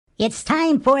It's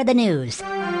time for the news.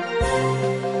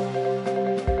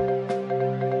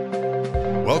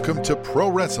 Welcome to Pro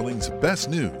Wrestling's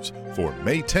Best News for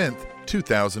May 10th,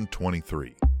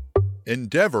 2023.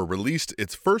 Endeavor released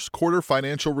its first quarter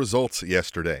financial results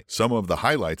yesterday. Some of the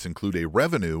highlights include a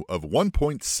revenue of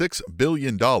 $1.6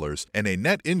 billion and a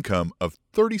net income of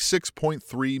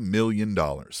 $36.3 million.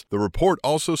 The report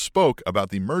also spoke about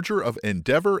the merger of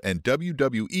Endeavor and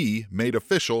WWE made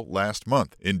official last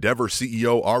month. Endeavor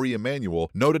CEO Ari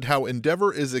Emanuel noted how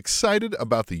Endeavor is excited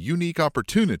about the unique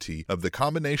opportunity of the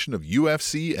combination of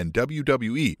UFC and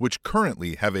WWE, which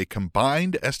currently have a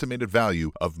combined estimated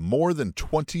value of more than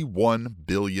 $21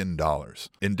 billion.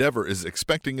 Endeavor is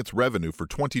expecting its revenue for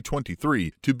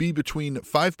 2023 to be between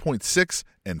 $5.6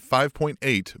 and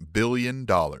 $5.8 billion.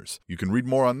 You can read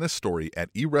more on this story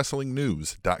at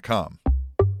eWrestlingNews.com.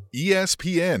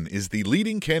 ESPN is the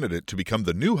leading candidate to become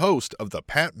the new host of The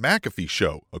Pat McAfee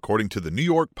Show, according to the New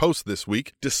York Post this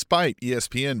week, despite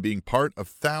ESPN being part of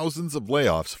thousands of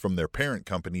layoffs from their parent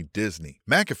company, Disney.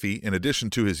 McAfee, in addition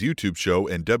to his YouTube show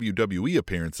and WWE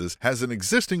appearances, has an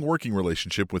existing working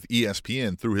relationship with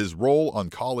ESPN through his role on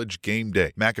College Game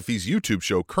Day. McAfee's YouTube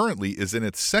show currently is in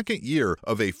its second year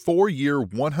of a 4-year,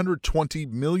 $120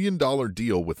 million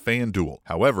deal with FanDuel.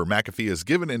 However, McAfee has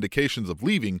given indications of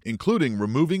leaving, including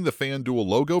removing the FanDuel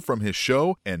logo from his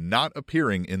show and not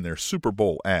appearing in their Super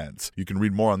Bowl ads. You can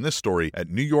read more on this story at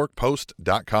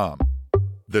NewYorkPost.com.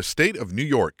 The state of New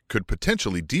York could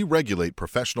potentially deregulate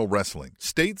professional wrestling.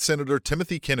 State Senator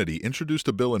Timothy Kennedy introduced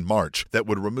a bill in March that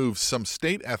would remove some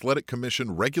state athletic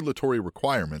commission regulatory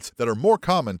requirements that are more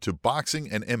common to boxing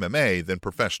and MMA than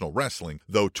professional wrestling,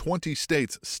 though 20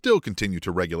 states still continue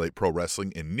to regulate pro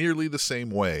wrestling in nearly the same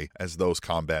way as those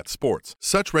combat sports.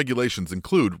 Such regulations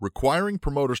include requiring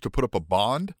promoters to put up a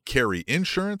bond, carry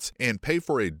insurance, and pay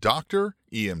for a doctor,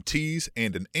 EMTs,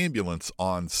 and an ambulance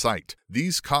on site.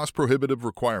 These cost-prohibitive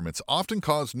requirements often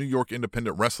cause New York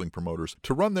independent wrestling promoters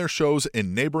to run their shows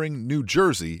in neighboring New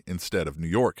Jersey instead of New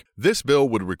York. This bill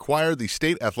would require the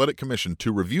State Athletic Commission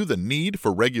to review the need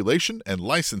for regulation and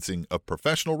licensing of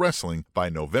professional wrestling by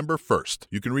November 1st.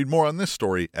 You can read more on this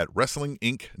story at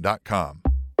WrestlingInc.com.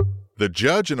 The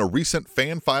judge in a recent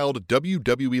fan-filed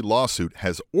WWE lawsuit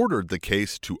has ordered the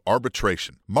case to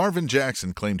arbitration. Marvin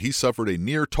Jackson claimed he suffered a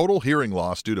near-total hearing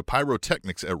loss due to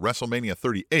pyrotechnics at WrestleMania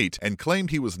 38 and claimed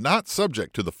he was not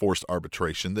subject to the forced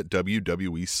arbitration that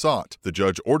WWE sought. The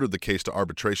judge ordered the case to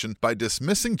arbitration by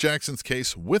dismissing Jackson's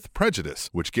case with prejudice,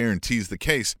 which guarantees the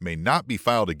case may not be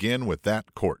filed again with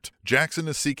that court. Jackson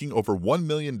is seeking over $1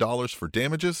 million for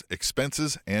damages,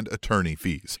 expenses, and attorney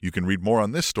fees. You can read more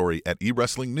on this story at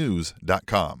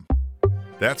eWrestlingNews.com.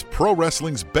 That's Pro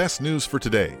Wrestling's Best News for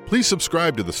today. Please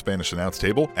subscribe to the Spanish Announce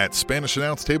Table at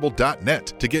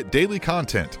SpanishAnnounceTable.net to get daily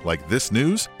content like this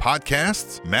news,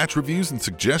 podcasts, match reviews and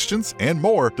suggestions, and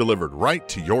more delivered right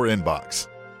to your inbox.